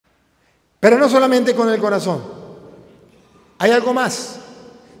Pero no solamente con el corazón. Hay algo más.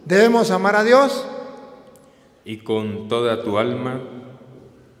 Debemos amar a Dios. Y con toda tu alma.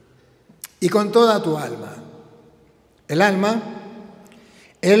 Y con toda tu alma. El alma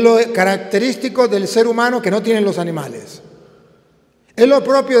es lo característico del ser humano que no tienen los animales. Es lo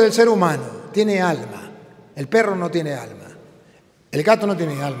propio del ser humano. Tiene alma. El perro no tiene alma. El gato no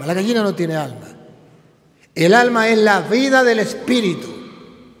tiene alma. La gallina no tiene alma. El alma es la vida del espíritu.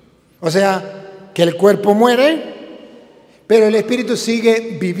 O sea, que el cuerpo muere, pero el espíritu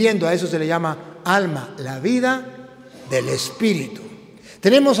sigue viviendo. A eso se le llama alma, la vida del espíritu.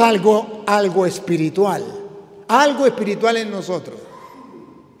 Tenemos algo espiritual en nosotros.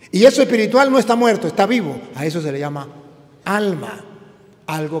 Y eso espiritual no está muerto, está vivo. A eso se le llama alma,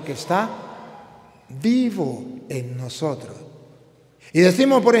 algo que está vivo en nosotros. Y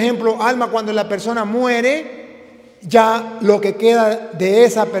decimos, por ejemplo, alma cuando la persona muere, ya lo que queda de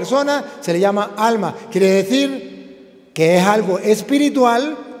esa persona se le llama alma. Quiere decir que es algo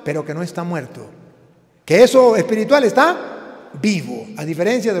espiritual, pero que no está muerto. Que eso espiritual está vivo, a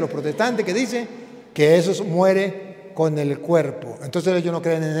diferencia de los protestantes que dicen que eso muere con el cuerpo. Entonces ellos no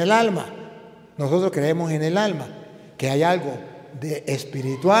creen en el alma. Nosotros creemos en el alma, que hay algo de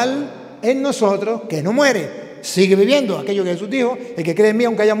espiritual en nosotros que no muere, sigue viviendo. Aquello que Jesús dijo, el que cree en mí,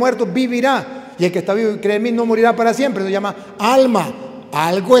 aunque haya muerto, vivirá. Y el que está vivo y cree en mí no morirá para siempre. Se llama alma,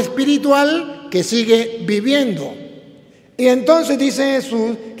 algo espiritual que sigue viviendo. Y entonces dice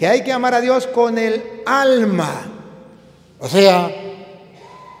Jesús que hay que amar a Dios con el alma. O sea,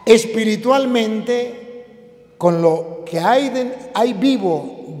 espiritualmente, con lo que hay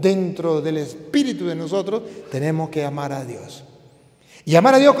vivo dentro del espíritu de nosotros, tenemos que amar a Dios. Y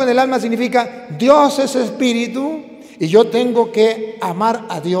amar a Dios con el alma significa Dios es espíritu y yo tengo que amar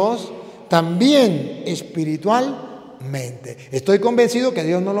a Dios también espiritualmente. Estoy convencido que a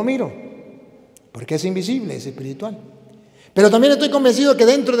Dios no lo miro, porque es invisible, es espiritual. Pero también estoy convencido que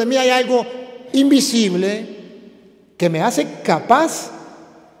dentro de mí hay algo invisible que me hace capaz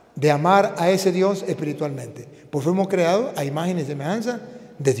de amar a ese Dios espiritualmente. Pues fuimos creados a imagen y semejanza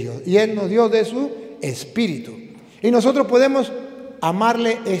de Dios. Y Él nos dio de su espíritu. Y nosotros podemos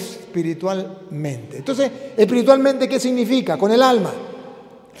amarle espiritualmente. Entonces, espiritualmente, ¿qué significa? Con el alma.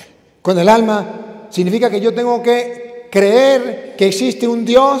 Con el alma significa que yo tengo que creer que existe un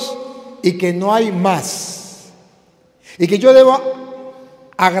Dios y que no hay más. Y que yo debo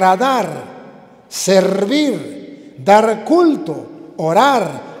agradar, servir, dar culto,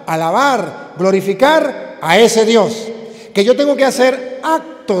 orar, alabar, glorificar a ese Dios. Que yo tengo que hacer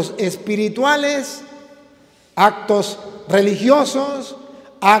actos espirituales, actos religiosos,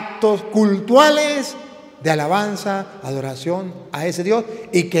 actos cultuales de alabanza, adoración a ese Dios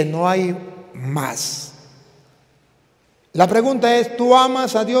y que no hay más. La pregunta es, ¿tú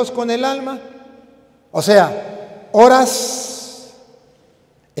amas a Dios con el alma? O sea, oras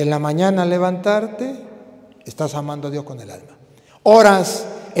en la mañana al levantarte, estás amando a Dios con el alma. Oras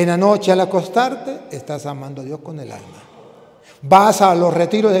en la noche al acostarte, estás amando a Dios con el alma. Vas a los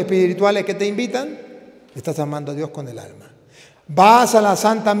retiros espirituales que te invitan, estás amando a Dios con el alma. Vas a la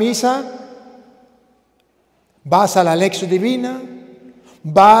Santa Misa, vas a la Lección Divina,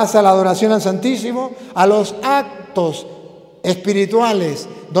 vas a la adoración al Santísimo, a los actos espirituales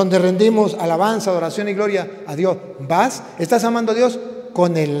donde rendimos alabanza, adoración y gloria a Dios. Vas, estás amando a Dios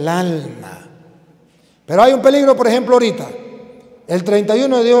con el alma. Pero hay un peligro, por ejemplo, ahorita. El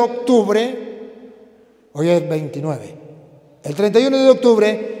 31 de octubre, hoy es 29, el 31 de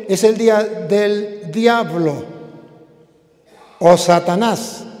octubre es el día del diablo o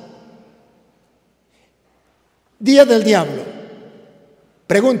Satanás. Día del diablo.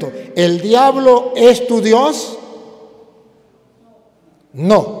 Pregunto, ¿el diablo es tu Dios?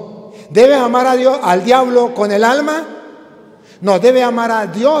 No. ¿Debes amar a Dios, al diablo con el alma? No, debe amar a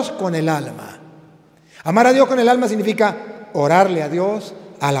Dios con el alma. Amar a Dios con el alma significa orarle a Dios,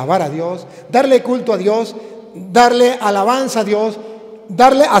 alabar a Dios, darle culto a Dios, darle alabanza a Dios,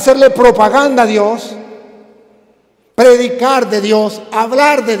 hacerle propaganda a Dios, predicar de Dios,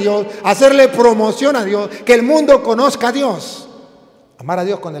 hablar de Dios, hacerle promoción a Dios, que el mundo conozca a Dios. Amar a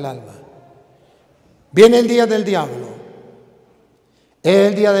Dios con el alma. Viene el día del diablo. Es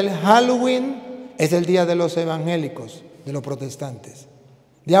el día del Halloween, es el día de los evangélicos, de los protestantes.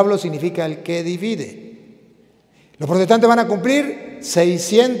 Diablo significa el que divide. Los protestantes van a cumplir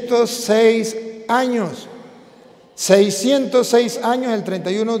 606 años. 606 años el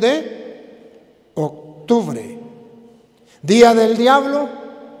 31 de octubre. Día del diablo,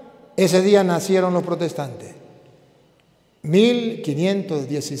 ese día nacieron los protestantes.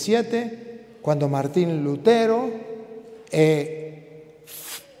 1517, cuando Martín Lutero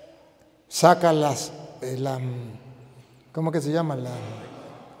saca ¿cómo que se llama?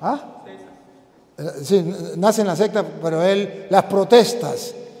 Sí, nace en la secta, pero él, las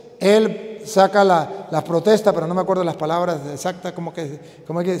protestas, él saca las protestas, pero no me acuerdo las palabras exactas, como que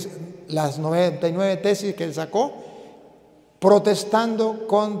las 99 tesis que él sacó, protestando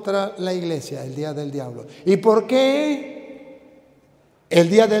contra la iglesia, el día del diablo. ¿Y por qué el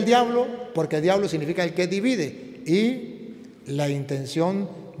día del diablo? Porque el diablo significa el que divide, y la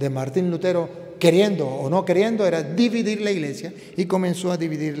intención de Martín Lutero, queriendo o no queriendo, era dividir la iglesia, y comenzó a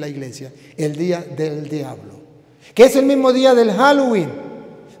dividir la iglesia el día del diablo, que es el mismo día del Halloween.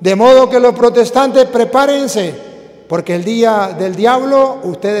 De modo que los protestantes, prepárense, porque el día del diablo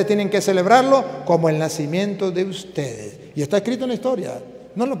ustedes tienen que celebrarlo como el nacimiento de ustedes. Y está escrito en la historia,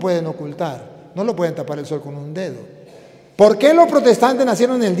 no lo pueden ocultar, no lo pueden tapar el sol con un dedo. ¿Por qué los protestantes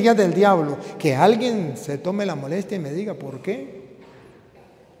nacieron el día del diablo? Que alguien se tome la molestia y me diga por qué.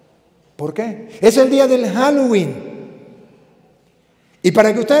 ¿Por qué? Es el día del Halloween. Y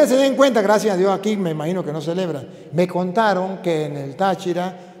para que ustedes se den cuenta, gracias a Dios aquí me imagino que no celebran, me contaron que en el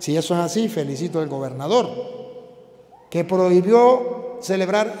Táchira, si eso es así, felicito al gobernador, que prohibió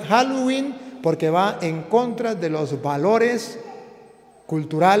celebrar Halloween porque va en contra de los valores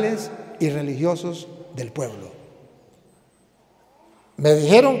culturales y religiosos del pueblo. Me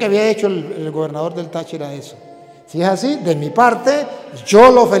dijeron que había hecho el gobernador del Táchira eso. Si es así, de mi parte,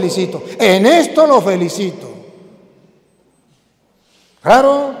 yo lo felicito. En esto lo felicito.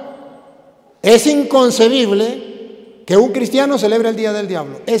 Claro, es inconcebible que un cristiano celebre el día del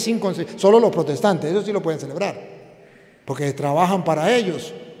diablo. Es inconcebible. Solo los protestantes, ellos sí lo pueden celebrar, porque trabajan para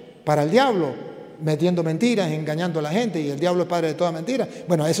ellos, para el diablo, metiendo mentiras, engañando a la gente, y el diablo es padre de toda mentira.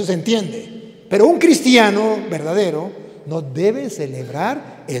 Bueno, eso se entiende. Pero un cristiano verdadero no debe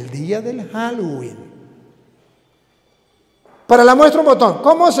celebrar el día del Halloween. Para la muestra un botón.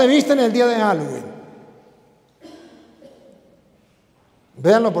 ¿Cómo se visten el día de Halloween?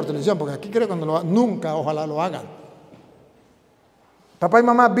 Véanlo por televisión, porque aquí creo que nunca, ojalá lo hagan. Papá y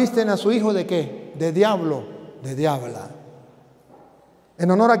mamá visten a su hijo ¿de qué? De diablo, de diabla.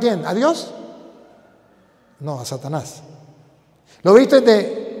 ¿En honor a quién? ¿A Dios? No, a Satanás. ¿Lo visten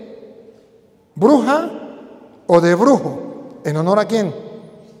de bruja o de brujo? ¿En honor a quién?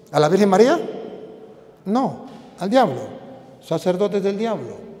 ¿A la Virgen María? No, al diablo. Sacerdotes del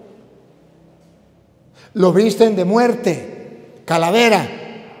diablo. Lo visten de muerte, calavera.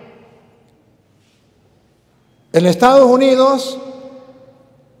 En Estados Unidos,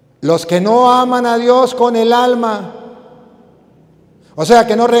 los que no aman a Dios con el alma, o sea,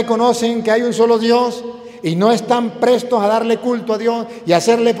 que no reconocen que hay un solo Dios y no están prestos a darle culto a Dios y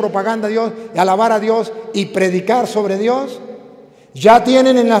hacerle propaganda a Dios y alabar a Dios y predicar sobre Dios, ya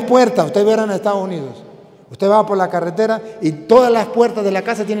tienen en las puertas, ustedes verán en Estados Unidos, usted va por la carretera y todas las puertas de la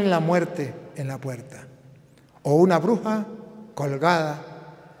casa tienen la muerte en la puerta. O una bruja colgada,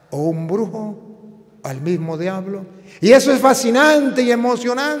 o un brujo, al mismo diablo. Y eso es fascinante y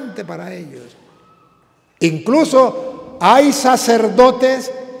emocionante para ellos. Incluso hay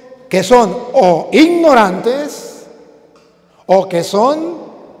sacerdotes que son o ignorantes o que son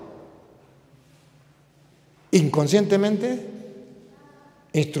inconscientemente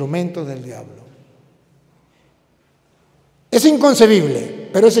instrumentos del diablo. Es inconcebible,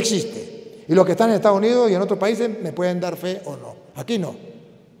 pero eso existe. Y los que están en Estados Unidos y en otros países me pueden dar fe o no. Aquí no.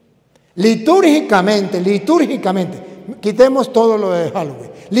 Litúrgicamente, quitemos todo lo de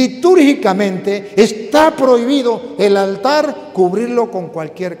Halloween. Litúrgicamente está prohibido el altar cubrirlo con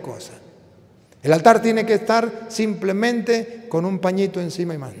cualquier cosa. El altar tiene que estar simplemente con un pañito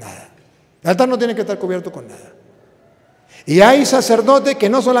encima y más nada. El altar no tiene que estar cubierto con nada. Y hay sacerdotes que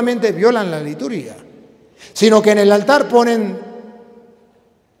no solamente violan la liturgia, sino que en el altar ponen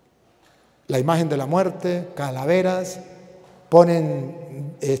la imagen de la muerte, calaveras,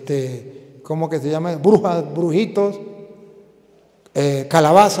 ponen, ¿cómo que se llama? Brujas, brujitos,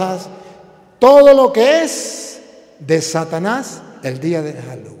 calabazas, todo lo que es de Satanás el día de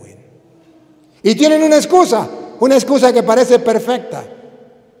Halloween. Y tienen una excusa que parece perfecta.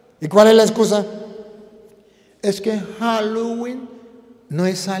 ¿Y cuál es la excusa? Es que Halloween no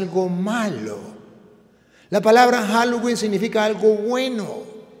es algo malo. La palabra Halloween significa algo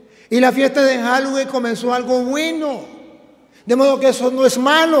bueno. Y la fiesta de Halloween comenzó algo bueno. De modo que eso no es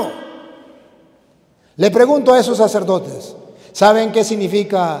malo. Le pregunto a esos sacerdotes, ¿saben qué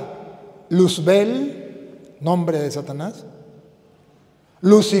significa Luzbel, nombre de Satanás?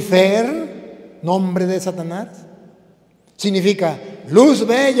 Lucifer, nombre de Satanás. Significa luz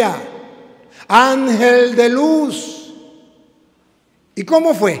bella, ángel de luz. ¿Y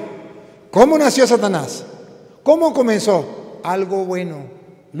cómo fue? ¿Cómo nació Satanás? ¿Cómo comenzó? Algo bueno,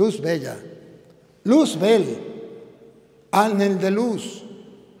 luz bella. Luzbel, ángel de luz.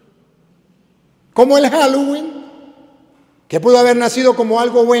 Como el Halloween, que pudo haber nacido como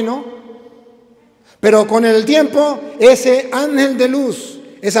algo bueno, pero con el tiempo ese ángel de luz,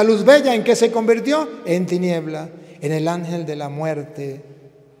 esa luz bella, ¿en qué se convirtió? En tiniebla, en el ángel de la muerte.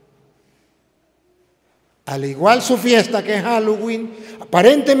 Al igual su fiesta que es Halloween,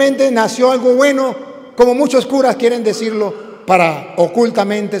 aparentemente nació algo bueno, como muchos curas quieren decirlo, para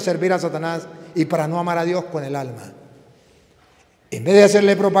ocultamente servir a Satanás y para no amar a Dios con el alma. En vez de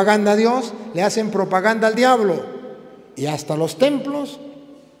hacerle propaganda a Dios, le hacen propaganda al diablo. Y hasta los templos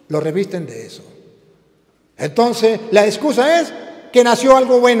lo revisten de eso. Entonces, la excusa es que nació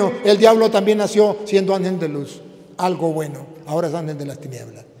algo bueno. El diablo también nació siendo ángel de luz. Algo bueno. Ahora es ángel de las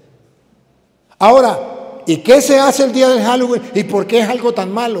tinieblas. Ahora, ¿y qué se hace el día del Halloween? ¿Y por qué es algo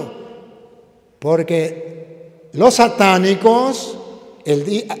tan malo? Porque los satánicos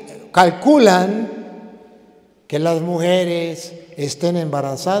calculan que las mujeres estén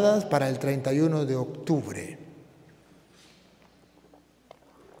embarazadas para el 31 de octubre.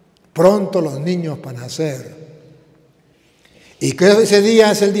 Pronto los niños van a nacer. Y que ese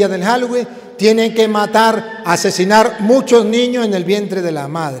día es el día del Halloween, tienen que matar, asesinar muchos niños en el vientre de la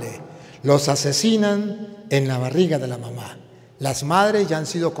madre. Los asesinan en la barriga de la mamá. Las madres ya han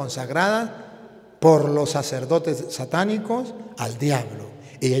sido consagradas por los sacerdotes satánicos al diablo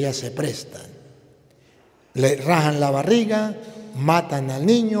y ellas se prestan. Le rajan la barriga, matan al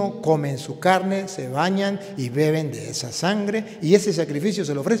niño, comen su carne, se bañan y beben de esa sangre y ese sacrificio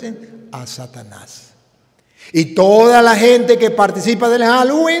se lo ofrecen a Satanás. Y toda la gente que participa del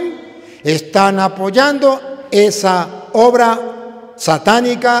Halloween están apoyando esa obra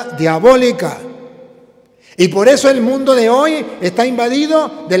satánica, diabólica. Y por eso el mundo de hoy está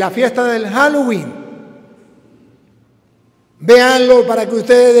invadido de la fiesta del Halloween. Véanlo para que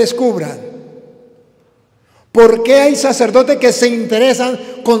ustedes descubran. ¿Por qué hay sacerdotes que se interesan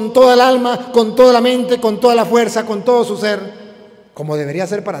con toda el alma, con toda la mente, con toda la fuerza, con todo su ser? Como debería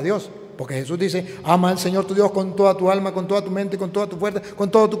ser para Dios. Porque Jesús dice, ama al Señor tu Dios con toda tu alma, con toda tu mente, con toda tu fuerza, con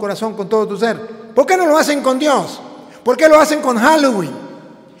todo tu corazón, con todo tu ser. ¿Por qué no lo hacen con Dios? ¿Por qué lo hacen con Halloween?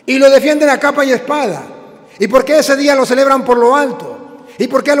 Y lo defienden a capa y espada. ¿Y por qué ese día lo celebran por lo alto? ¿Y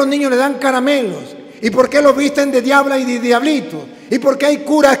por qué a los niños le dan caramelos? ¿Y por qué los visten de diabla y de diablito? ¿Y por qué hay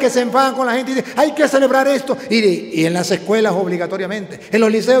curas que se enfadan con la gente y dicen, hay que celebrar esto? Y en las escuelas obligatoriamente, en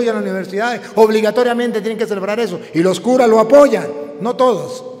los liceos y en las universidades obligatoriamente tienen que celebrar eso. Y los curas lo apoyan. No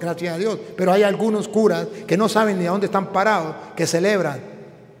todos, gracias a Dios, pero hay algunos curas que no saben ni a dónde están parados, que celebran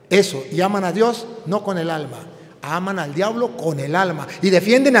eso y aman a Dios no con el alma, aman al diablo con el alma y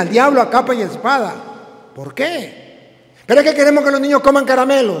defienden al diablo a capa y espada. ¿Por qué? ¿Pero es que queremos que los niños coman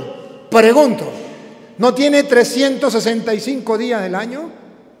caramelos? Pregunto, ¿no tiene 365 días del año?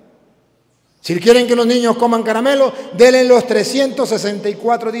 Si quieren que los niños coman caramelo, denle los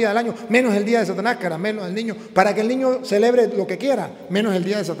 364 días del año, menos el día de Satanás, caramelo al niño, para que el niño celebre lo que quiera, menos el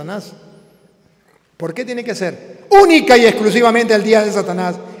día de Satanás. ¿Por qué tiene que ser única y exclusivamente el día de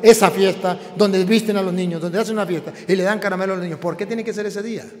Satanás, esa fiesta donde visten a los niños, donde hacen una fiesta y le dan caramelo a los niños? ¿Por qué tiene que ser ese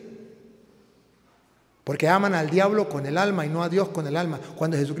día? Porque aman al diablo con el alma y no a Dios con el alma.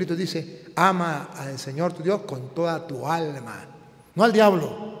 Cuando Jesucristo dice, ama al Señor tu Dios con toda tu alma, no al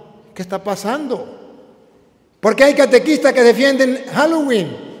diablo. ¿Qué está pasando? ¿Por qué hay catequistas que defienden Halloween?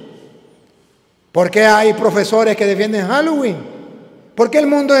 ¿Por qué hay profesores que defienden Halloween? ¿Por qué el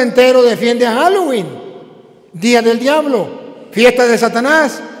mundo entero defiende a Halloween? Día del diablo, fiesta de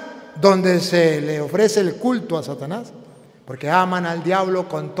Satanás, donde se le ofrece el culto a Satanás. Porque aman al diablo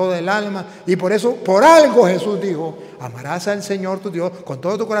con todo el alma. Y por eso, por algo Jesús dijo, amarás al Señor tu Dios con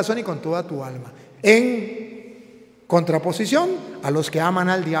todo tu corazón y con toda tu alma. En contraposición a los que aman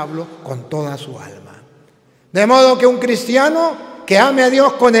al diablo con toda su alma. De modo que un cristiano que ame a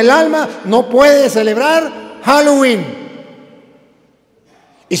Dios con el alma no puede celebrar Halloween.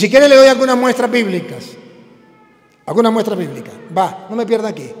 Y si quiere le doy algunas muestras bíblicas. Algunas muestras bíblicas. Va, no me pierda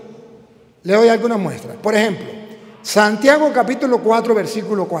aquí. Le doy algunas muestras. Por ejemplo, Santiago capítulo 4,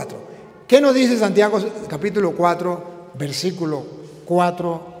 versículo 4. ¿Qué nos dice Santiago capítulo 4, versículo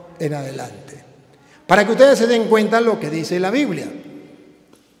 4 en adelante? Para que ustedes se den cuenta lo que dice la Biblia.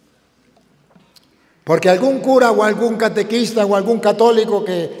 Porque algún cura o algún catequista o algún católico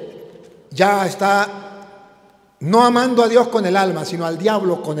que ya está no amando a Dios con el alma, sino al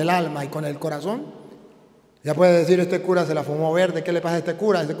diablo con el alma y con el corazón, ya puede decir, este cura se la fumó verde, ¿qué le pasa a este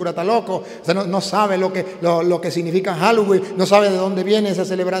cura? Este cura está loco, o sea, no sabe lo que significa Halloween, no sabe de dónde viene esa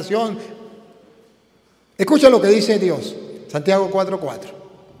celebración. Escucha lo que dice Dios, Santiago 4:4.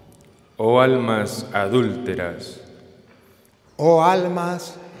 Oh almas adúlteras. Oh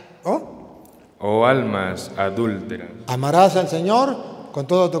almas, Oh almas adúlteras. Amarás al Señor con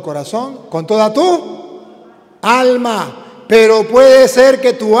todo tu corazón, con toda tu alma. Pero puede ser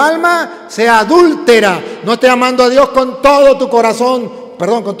que tu alma sea adúltera. No esté amando a Dios con todo tu corazón,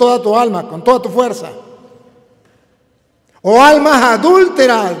 perdón, con toda tu alma, con toda tu fuerza. O almas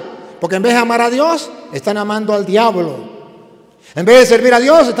adúlteras, porque en vez de amar a Dios, están amando al diablo. En vez de servir a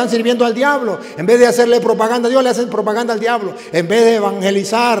Dios, están sirviendo al diablo. En vez de hacerle propaganda a Dios, le hacen propaganda al diablo. En vez de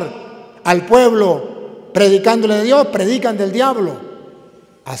evangelizar al pueblo, predicándole de Dios, predican del diablo.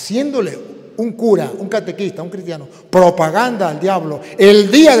 Haciéndole un cura, un catequista, un cristiano, propaganda al diablo. El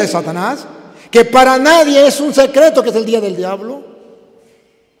día de Satanás, que para nadie es un secreto que es el día del diablo.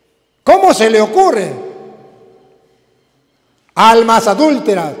 ¿Cómo se le ocurre? Almas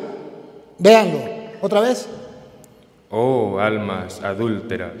adúlteras. Véanlo, otra vez. Oh almas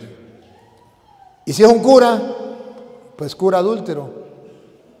adúlteras. Y si es un cura, pues cura adúltero.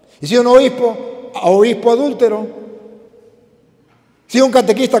 Y si es un obispo, obispo adúltero. Si es un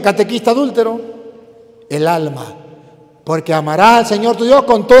catequista, catequista adúltero. El alma. Porque amarás al Señor tu Dios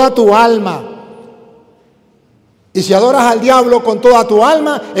con toda tu alma. Y si adoras al diablo con toda tu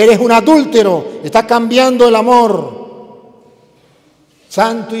alma, eres un adúltero. Estás cambiando el amor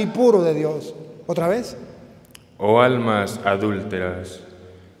santo y puro de Dios. ¿Otra vez? Oh almas adúlteras,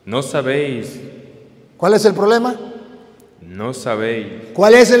 ¿no sabéis? ¿Cuál es el problema? No sabéis.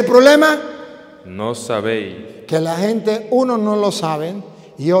 ¿Cuál es el problema? No sabéis. Que la gente, unos no lo saben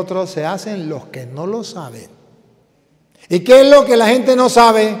y otros se hacen los que no lo saben. ¿Y qué es lo que la gente no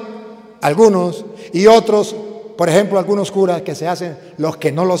sabe? Algunos y otros, por ejemplo, algunos curas que se hacen los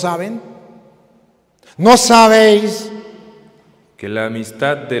que no lo saben. No sabéis que la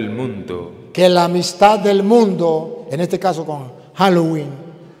amistad del mundo, en este caso con Halloween,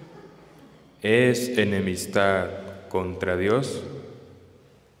 es enemistad contra Dios.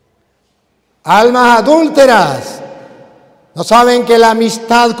 Almas adúlteras, ¿no saben que la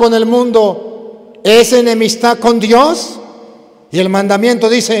amistad con el mundo es enemistad con Dios? Y el mandamiento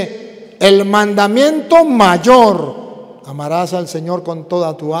dice, el mandamiento mayor, amarás al Señor con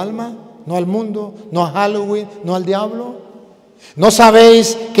toda tu alma, no al mundo, no a Halloween, no al diablo. ¿No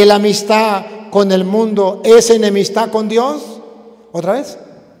sabéis que la amistad con el mundo es enemistad con Dios? ¿Otra vez?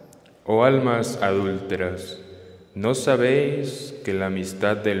 Oh almas adúlteras, ¿no sabéis que la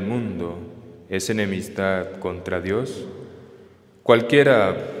amistad del mundo es enemistad contra Dios?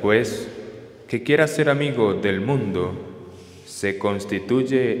 Cualquiera, pues, que quiera ser amigo del mundo, se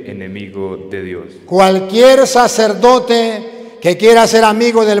constituye enemigo de Dios. Cualquier sacerdote que quiera ser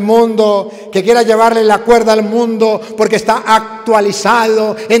amigo del mundo, que quiera llevarle la cuerda al mundo porque está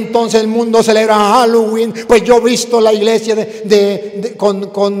actualizado, entonces el mundo celebra Halloween, pues yo he visto la iglesia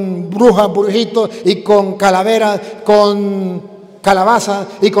con brujas, brujitos y con calaveras, con calabazas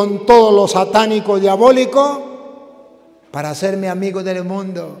y con todo lo satánico y diabólico para hacerme amigo del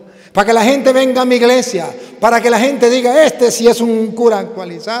mundo, para que la gente venga a mi iglesia, para que la gente diga, este sí es un cura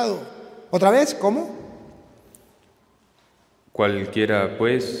actualizado. ¿Otra vez? ¿Cómo? Cualquiera,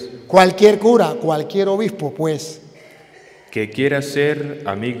 pues, cualquier cura, cualquier obispo, pues, que quiera ser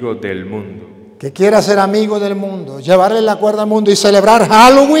amigo del mundo, llevarle la cuerda al mundo y celebrar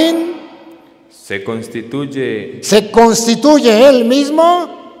Halloween, se constituye él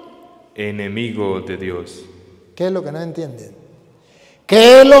mismo enemigo de Dios. ¿Qué es lo que no entienden?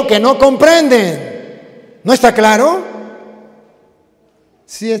 ¿Qué es lo que no comprenden? ¿No está claro?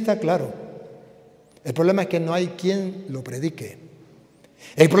 Sí está claro. El problema es que no hay quien lo predique.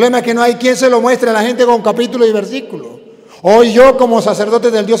 El problema es que no hay quien se lo muestre a la gente con capítulo y versículo. Hoy yo como sacerdote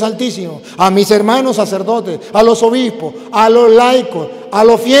del Dios Altísimo, a mis hermanos sacerdotes, a los obispos, a los laicos, a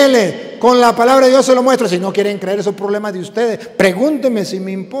los fieles, con la palabra de Dios se lo muestro. Si no quieren creer, esos problemas de ustedes, pregúntenme si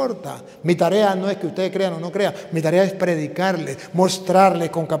me importa. Mi tarea no es que ustedes crean o no crean, mi tarea es predicarles,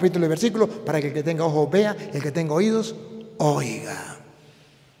 mostrarles con capítulo y versículo para que el que tenga ojos vea y el que tenga oídos oiga.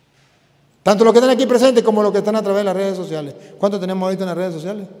 Tanto los que están aquí presentes como los que están a través de las redes sociales. ¿Cuántos tenemos ahorita en las redes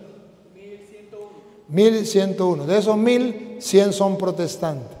sociales? 1101. De esos 1100 son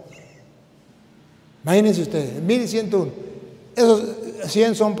protestantes. Imagínense ustedes, 1101. Esos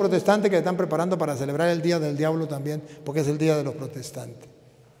 100 son protestantes que están preparando para celebrar el día del diablo también, porque es el día de los protestantes.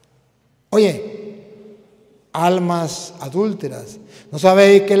 Oye, almas adúlteras, ¿no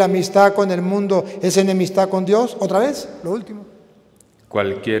sabéis que la amistad con el mundo es enemistad con Dios? Otra vez, lo último.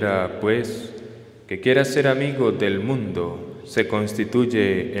 Cualquiera, pues, que quiera ser amigo del mundo, se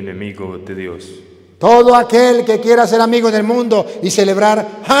constituye enemigo de Dios. Todo aquel que quiera ser amigo del mundo y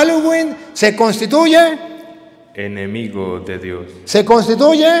celebrar Halloween, se constituye enemigo de Dios. ¿Se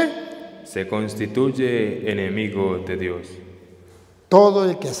constituye? Se constituye enemigo de Dios. Todo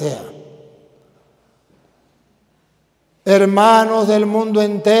el que sea Hermanos del mundo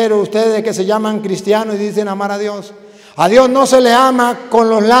entero, ustedes que se llaman cristianos y dicen amar a Dios no se le ama con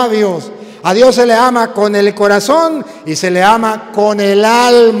los labios, a Dios se le ama con el corazón y se le ama con el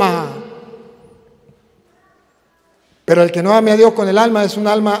alma. Pero el que no ame a Dios con el alma es un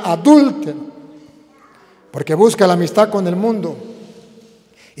alma adúltera, porque busca la amistad con el mundo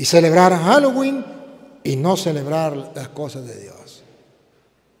y celebrar Halloween y no celebrar las cosas de Dios.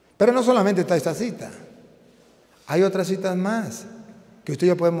 Pero no solamente está esta cita, hay otras citas más que usted y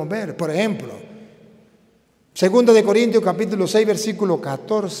yo podemos ver. Por ejemplo, 2 de Corintios capítulo 6 versículo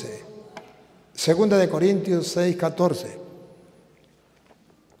 14. 2 de Corintios 6, 14.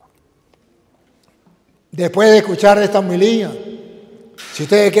 Después de escuchar esta homilía, si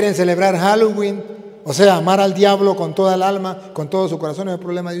ustedes quieren celebrar Halloween, o sea, amar al diablo con toda el alma, con todo su corazón, es el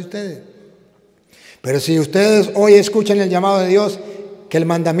problema de ustedes. Pero si ustedes hoy escuchan el llamado de Dios, que el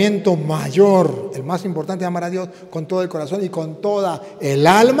mandamiento mayor, el más importante, es amar a Dios con todo el corazón y con toda el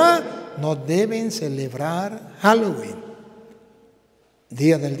alma, no deben celebrar Halloween,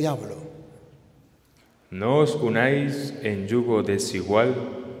 día del diablo. No os unáis en yugo desigual.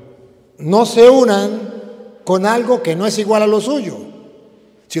 No se unan con algo que no es igual a lo suyo.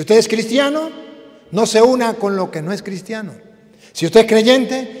 Si usted es cristiano, no se una con lo que no es cristiano. Si usted es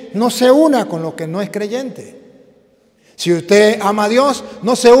creyente, no se una con lo que no es creyente. Si usted ama a Dios,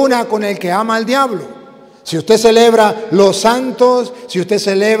 no se una con el que ama al diablo. Si usted celebra los santos, si usted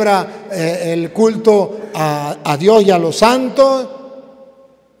celebra el culto a Dios y a los santos,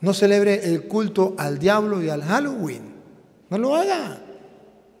 no celebre el culto al diablo y al Halloween. No lo haga.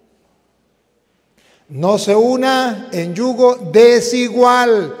 No se una en yugo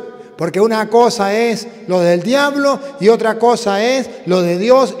desigual, porque una cosa es lo del diablo y otra cosa es lo de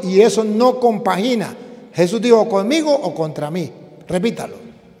Dios, y eso no compagina. Jesús dijo, conmigo o contra mí. Repítalo.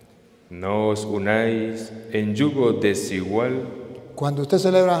 No os unáis en yugo desigual. Cuando usted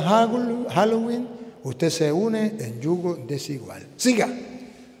celebra Halloween, usted se une en yugo desigual. Siga.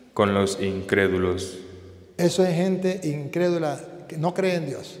 Con los incrédulos. Eso es gente incrédula que no cree en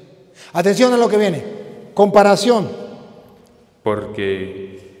Dios. Atención a lo que viene. Comparación.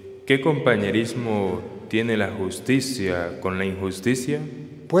 Porque, ¿qué compañerismo tiene la justicia con la injusticia?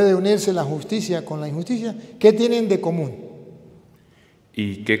 ¿Puede unirse la justicia con la injusticia? ¿Qué tienen de común?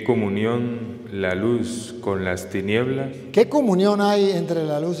 ¿Y qué comunión la luz con las tinieblas? ¿Qué comunión hay entre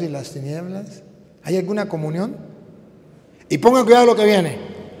la luz y las tinieblas? ¿Hay alguna comunión? Y pongan cuidado lo que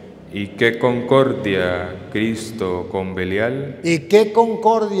viene. ¿Y qué concordia Cristo con Belial? ¿Y qué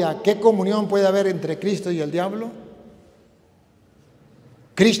concordia, qué comunión puede haber entre Cristo y el diablo?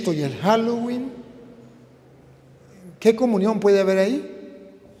 ¿Cristo y el Halloween? ¿Qué comunión puede haber ahí?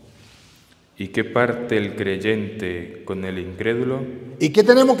 ¿Y qué parte el creyente con el incrédulo? ¿Y qué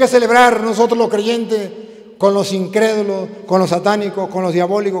tenemos que celebrar nosotros los creyentes con los incrédulos, con los satánicos, con los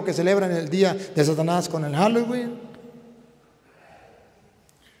diabólicos que celebran el día de Satanás con el Halloween?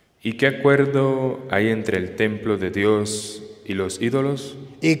 ¿Y qué acuerdo hay entre el templo de Dios y los ídolos?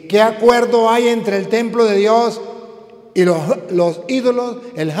 ¿Y qué acuerdo hay entre el templo de Dios y los ídolos?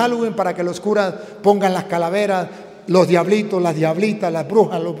 El Halloween, para que los curas pongan las calaveras, los diablitos, las diablitas, las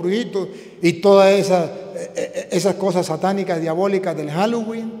brujas, los brujitos y todas esas cosas satánicas, diabólicas del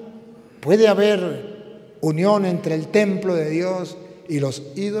Halloween. ¿Puede haber unión entre el templo de Dios y los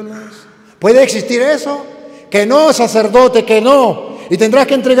ídolos? ¿Puede existir eso? Que no, sacerdote, que no. Y tendrás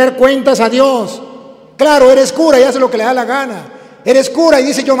que entregar cuentas a Dios. Claro, eres cura y hace lo que le da la gana. Eres cura y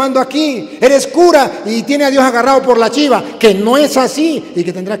dice yo mando aquí. Eres cura y tiene a Dios agarrado por la chiva. Que no es así y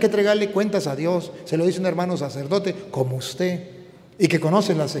que tendrás que entregarle cuentas a Dios. Se lo dice un hermano sacerdote como usted y que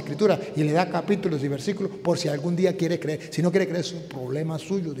conoce las escrituras y le da capítulos y versículos por si algún día quiere creer. Si no quiere creer es un problema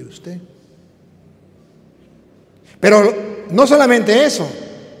suyo de usted. Pero no solamente eso.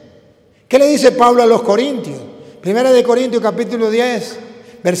 ¿Qué le dice Pablo a los Corintios? Primera de Corintios capítulo 10,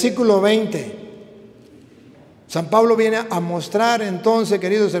 versículo 20. San Pablo viene a mostrar entonces,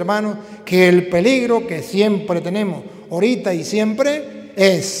 queridos hermanos, que el peligro que siempre tenemos, ahorita y siempre,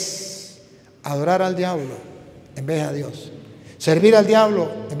 es adorar al diablo en vez de a Dios. Servir al diablo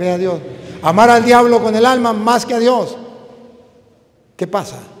en vez de a Dios. Amar al diablo con el alma más que a Dios. ¿Qué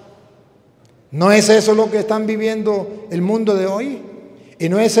pasa? ¿No es eso lo que están viviendo el mundo de hoy? ¿Y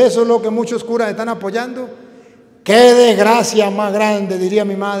no es eso lo que muchos curas están apoyando? ¡Qué desgracia más grande, diría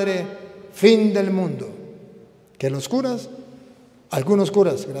mi madre, fin del mundo! Que los curas, algunos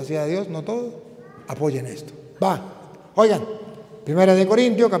curas, gracias a Dios, no todos, apoyen esto. Va, oigan, Primera de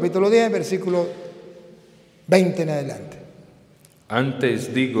Corintios, capítulo 10, versículo 20 en adelante.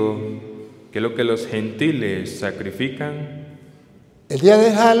 Antes digo que lo que los gentiles sacrifican, el día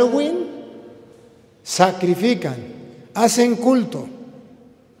de Halloween sacrifican hacen culto,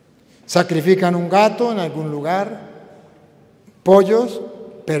 sacrifican un gato en algún lugar, pollos,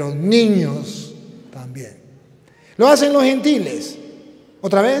 pero niños también. Lo hacen los gentiles.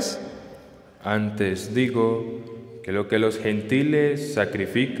 ¿Otra vez? Antes digo que lo que los gentiles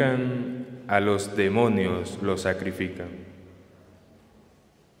sacrifican, a los demonios lo sacrifican.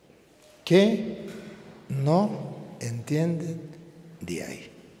 ¿Qué no entienden de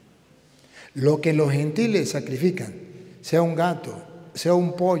ahí? Lo que los gentiles sacrifican, sea un gato, sea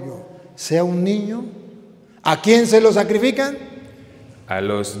un pollo, sea un niño, ¿a quién se lo sacrifican? A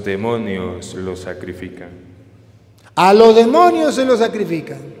los demonios lo sacrifican. A los demonios se lo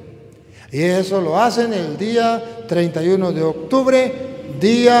sacrifican. Y eso lo hacen el día 31 de octubre,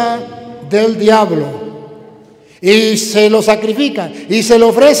 día del diablo. Y se lo sacrifican y se lo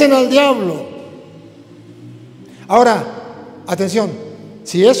ofrecen al diablo. Ahora, atención.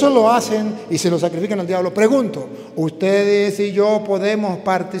 Si eso lo hacen y se lo sacrifican al diablo, pregunto, ¿ustedes y yo podemos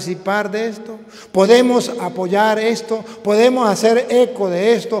participar de esto? ¿Podemos apoyar esto? ¿Podemos hacer eco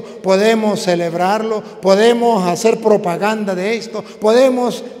de esto? ¿Podemos celebrarlo? ¿Podemos hacer propaganda de esto?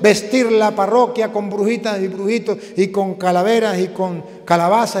 ¿Podemos vestir la parroquia con brujitas y brujitos y con calaveras y con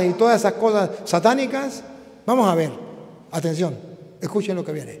calabazas y todas esas cosas satánicas? Vamos a ver, atención, escuchen lo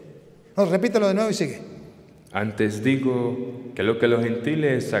que viene. No, repítelo de nuevo y sigue. Antes digo que lo que los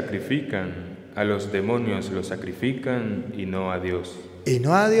gentiles sacrifican, a los demonios lo sacrifican y no a Dios. Y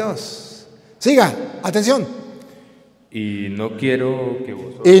no a Dios. Siga, atención. Y no quiero que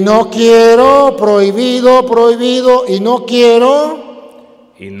vosotros... Y no quiero, prohibido, prohibido, y no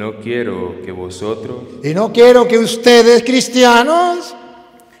quiero... Y no quiero que vosotros... Y no quiero que ustedes, cristianos...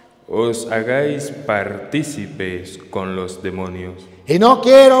 os hagáis partícipes con los demonios. Y no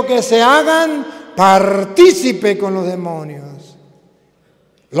quiero que se hagan partícipe con los demonios.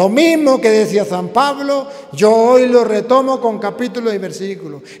 Lo mismo que decía San Pablo, yo hoy lo retomo con capítulos y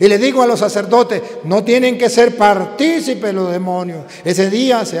versículos. Y le digo a los sacerdotes, no tienen que ser partícipes los demonios. Ese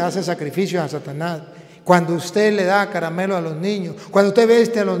día se hace sacrificios a Satanás. Cuando usted le da caramelo a los niños, cuando usted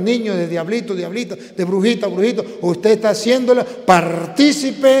veste a los niños de diablito, diablito, de brujito, brujito, usted está haciéndolo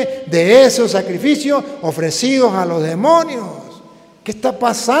partícipe de esos sacrificios ofrecidos a los demonios. ¿Qué está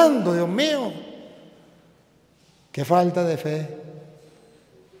pasando, Dios mío? Qué falta de fe.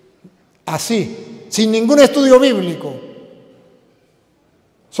 Así, sin ningún estudio bíblico.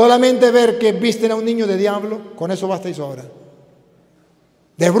 Solamente ver que visten a un niño de diablo, con eso basta y sobra.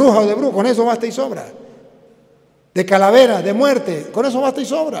 De bruja o de brujo, con eso basta y sobra. De calavera, de muerte, con eso basta y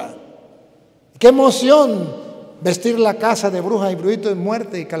sobra. Qué emoción vestir la casa de brujas y brujitos de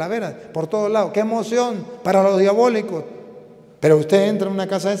muerte y calaveras por todos lados. Qué emoción para los diabólicos. Pero usted entra en una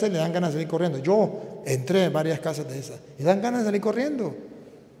casa de esas y le dan ganas de salir corriendo. Yo entré en varias casas de esas y dan ganas de salir corriendo.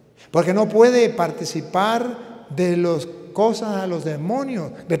 Porque no puede participar de las cosas a los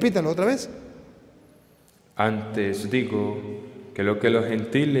demonios. Repítalo otra vez. Antes digo que lo que los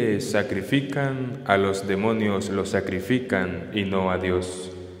gentiles sacrifican, a los demonios lo sacrifican y no a Dios.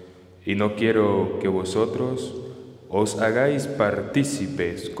 Y no quiero que vosotros os hagáis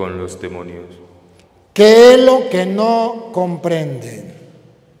partícipes con los demonios. ¿Qué es lo que no comprenden?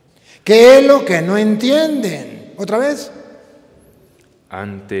 ¿Qué es lo que no entienden? ¿Otra vez?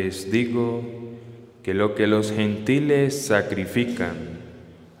 Antes digo que lo que los gentiles sacrifican,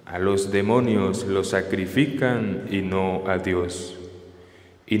 a los demonios lo sacrifican y no a Dios.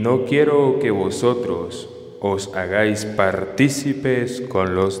 Y no quiero que vosotros os hagáis partícipes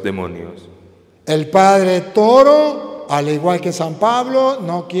con los demonios. El Padre Toro, al igual que San Pablo,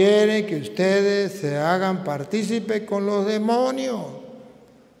 no quiere que ustedes se hagan partícipes con los demonios.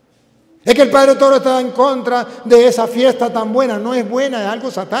 Es que el Padre Toro está en contra de esa fiesta tan buena. No es buena, es algo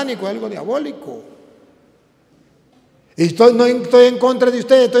satánico, es algo diabólico. Y no estoy en contra de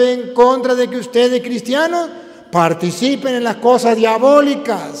ustedes, estoy en contra de que ustedes, cristianos, participen en las cosas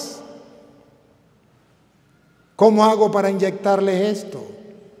diabólicas. ¿Cómo hago para inyectarles esto?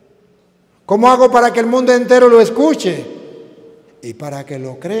 ¿Cómo hago para que el mundo entero lo escuche? Y para que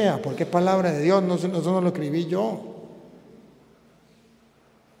lo crea, porque es palabra de Dios, no lo escribí yo.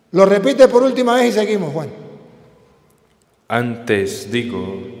 Lo repite por última vez y seguimos, Juan. Antes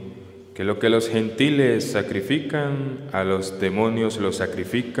digo que lo que los gentiles sacrifican, a los demonios lo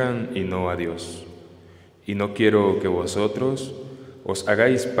sacrifican y no a Dios. Y no quiero que vosotros os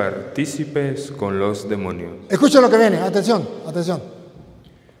hagáis partícipes con los demonios. Escucha lo que viene, atención, atención.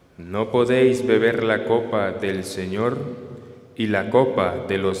 No podéis beber la copa del Señor y la copa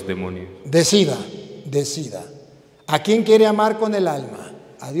de los demonios. Decida, decida. ¿A quién quiere amar con el alma?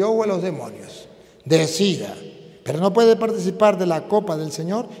 ¿A Dios o a los demonios? Decida. Pero no puede participar de la copa del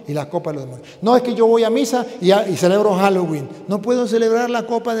Señor y la copa de los demonios. No es que yo voy a misa y celebro Halloween. No puedo celebrar la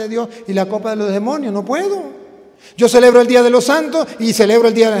copa de Dios y la copa de los demonios. No puedo. Yo celebro el Día de los Santos y celebro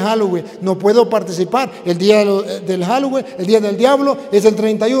el Día de Halloween. No puedo participar. El Día del Halloween, el Día del Diablo es el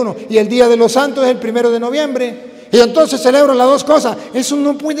 31 y el Día de los Santos es el 1 de noviembre. Y entonces celebro las dos cosas. Eso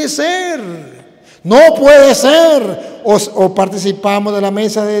no puede ser. No puede ser. O participamos de la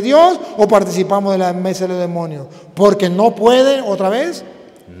mesa de Dios o participamos de la mesa de los demonios. Porque no puede, otra vez.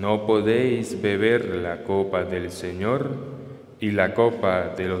 No podéis beber la copa del Señor y la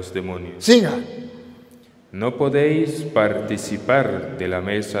copa de los demonios. Siga. No podéis participar de la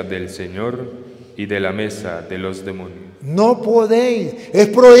mesa del Señor y de la mesa de los demonios. No podéis. Es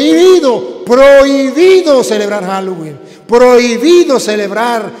prohibido, prohibido celebrar Halloween. Prohibido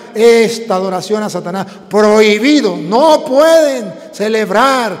celebrar esta adoración a Satanás. Prohibido. No pueden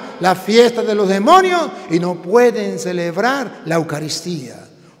celebrar la fiesta de los demonios y no pueden celebrar la Eucaristía.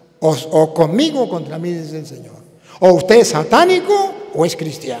 O conmigo o contra mí, dice el Señor. O usted es satánico o es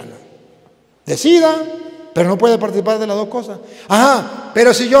cristiano. Decida, pero no puede participar de las dos cosas. Ajá,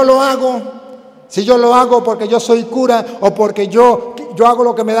 pero si yo lo hago porque yo soy cura o porque yo hago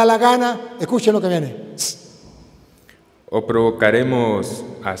lo que me da la gana, escuchen lo que viene. ¿O provocaremos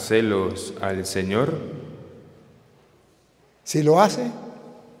a celos al Señor? Si lo hace,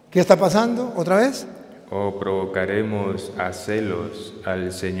 ¿qué está pasando otra vez? ¿O provocaremos a celos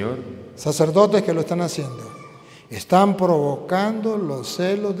al Señor? Sacerdotes que lo están haciendo. Están provocando los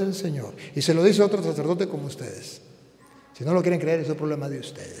celos del Señor. Y se lo dice otro sacerdote como ustedes. Si no lo quieren creer, es el problema de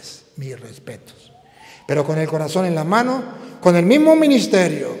ustedes. Mis respetos. Pero con el corazón en la mano, con el mismo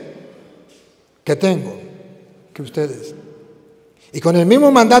ministerio que tengo que ustedes, y con el mismo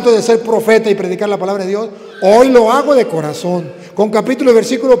mandato de ser profeta y predicar la palabra de Dios, hoy lo hago de corazón, con capítulo y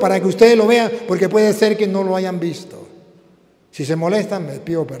versículo para que ustedes lo vean, porque puede ser que no lo hayan visto. Si se molestan, me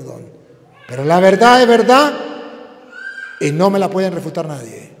pido perdón. Pero la verdad es verdad y no me la pueden refutar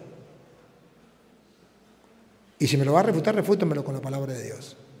nadie. Y si me lo va a refutar, refútenmelo con la palabra de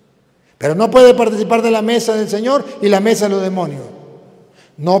Dios. Pero no puede participar de la mesa del Señor y la mesa de los demonios.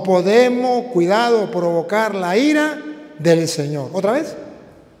 No podemos, cuidado, provocar la ira del Señor. ¿Otra vez?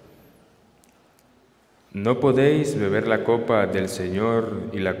 No podéis beber la copa del Señor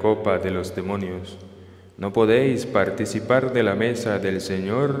y la copa de los demonios. No podéis participar de la mesa del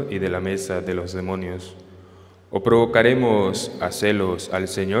Señor y de la mesa de los demonios. ¿O provocaremos a celos al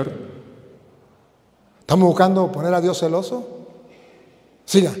Señor? ¿Estamos buscando poner a Dios celoso?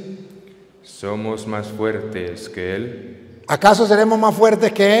 Siga. ¿Somos más fuertes que Él? ¿Acaso seremos más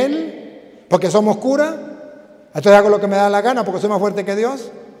fuertes que Él? ¿Porque somos cura? Entonces hago lo que me da la gana porque soy más fuerte que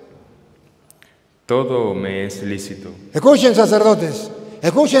Dios. Todo me es lícito. Escuchen, sacerdotes,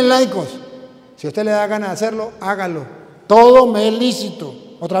 escuchen, laicos. Si a usted le da gana de hacerlo, hágalo. Todo me es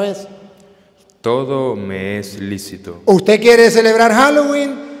lícito. Otra vez. Todo me es lícito. Usted quiere celebrar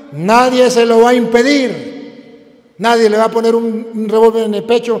Halloween, nadie se lo va a impedir. Nadie le va a poner un revólver en el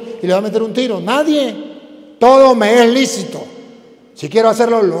pecho y le va a meter un tiro. Nadie. Todo me es lícito. Si quiero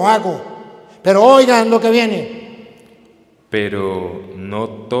hacerlo, lo hago. Pero oigan lo que viene. Pero no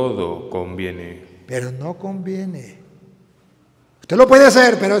todo conviene. Pero no conviene. Usted lo puede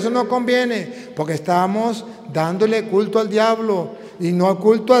hacer, pero eso no conviene, porque estamos dándole culto al diablo y no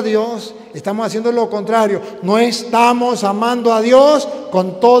culto a Dios. Estamos haciendo lo contrario. No estamos amando a Dios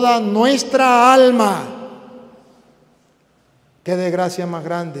con toda nuestra alma. Qué desgracia más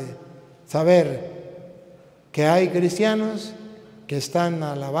grande saber que hay cristianos que están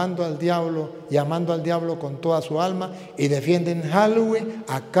alabando al diablo y amando al diablo con toda su alma y defienden Halloween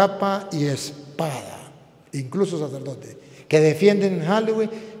a capa y espada, incluso sacerdotes, que defienden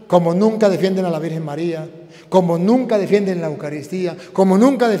Halloween como nunca defienden a la Virgen María, como nunca defienden la Eucaristía, como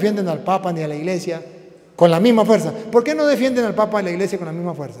nunca defienden al Papa ni a la Iglesia con la misma fuerza. ¿Por qué no defienden al Papa y a la Iglesia con la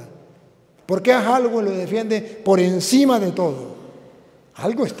misma fuerza? ¿Por qué a Halloween lo defiende por encima de todo?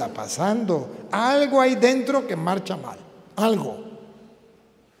 Algo está pasando, algo hay dentro que marcha mal, algo.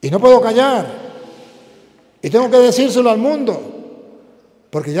 Y no puedo callar. Y tengo que decírselo al mundo.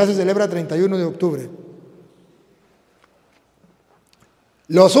 Porque ya se celebra 31 de octubre.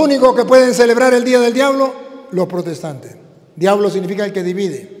 Los únicos que pueden celebrar el Día del Diablo, los protestantes. Diablo significa el que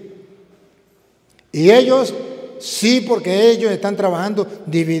divide. Y ellos, sí, porque ellos están trabajando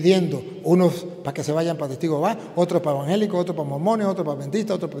dividiendo. Unos para que se vayan para testigos, otros para evangélicos, otros para mormones, otros para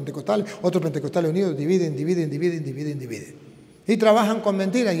adventistas, otros para pentecostales unidos. Dividen. Y trabajan con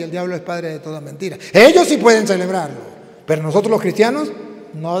mentiras y el diablo es padre de toda mentira. Ellos sí pueden celebrarlo, pero nosotros los cristianos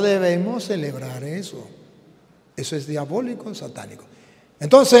no debemos celebrar eso. Eso es diabólico, satánico.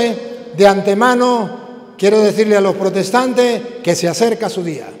 Entonces, de antemano quiero decirle a los protestantes que se acerca su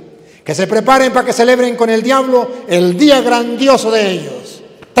día, que se preparen para que celebren con el diablo el día grandioso de ellos.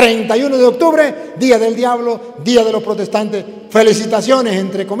 31 de octubre, día del diablo, día de los protestantes. Felicitaciones,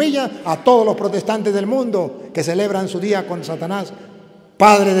 entre comillas, a todos los protestantes del mundo que celebran su día con Satanás,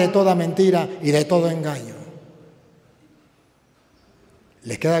 padre de toda mentira y de todo engaño.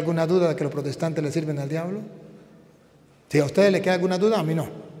 ¿Les queda alguna duda de que los protestantes le sirven al diablo? Si a ustedes les queda alguna duda, a mí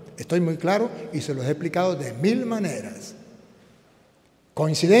no. Estoy muy claro y se los he explicado de 1000 maneras.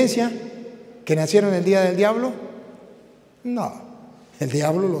 ¿Coincidencia que nacieron el día del diablo? No, el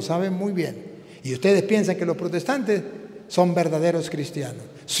diablo lo sabe muy bien. Y ustedes piensan que los protestantes son verdaderos cristianos.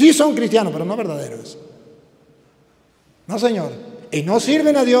 Sí son cristianos, pero no verdaderos. No, señor. Y no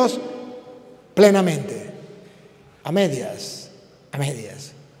sirven a Dios plenamente. A medias. A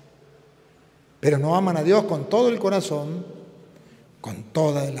medias. Pero no aman a Dios con todo el corazón, con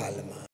toda el alma.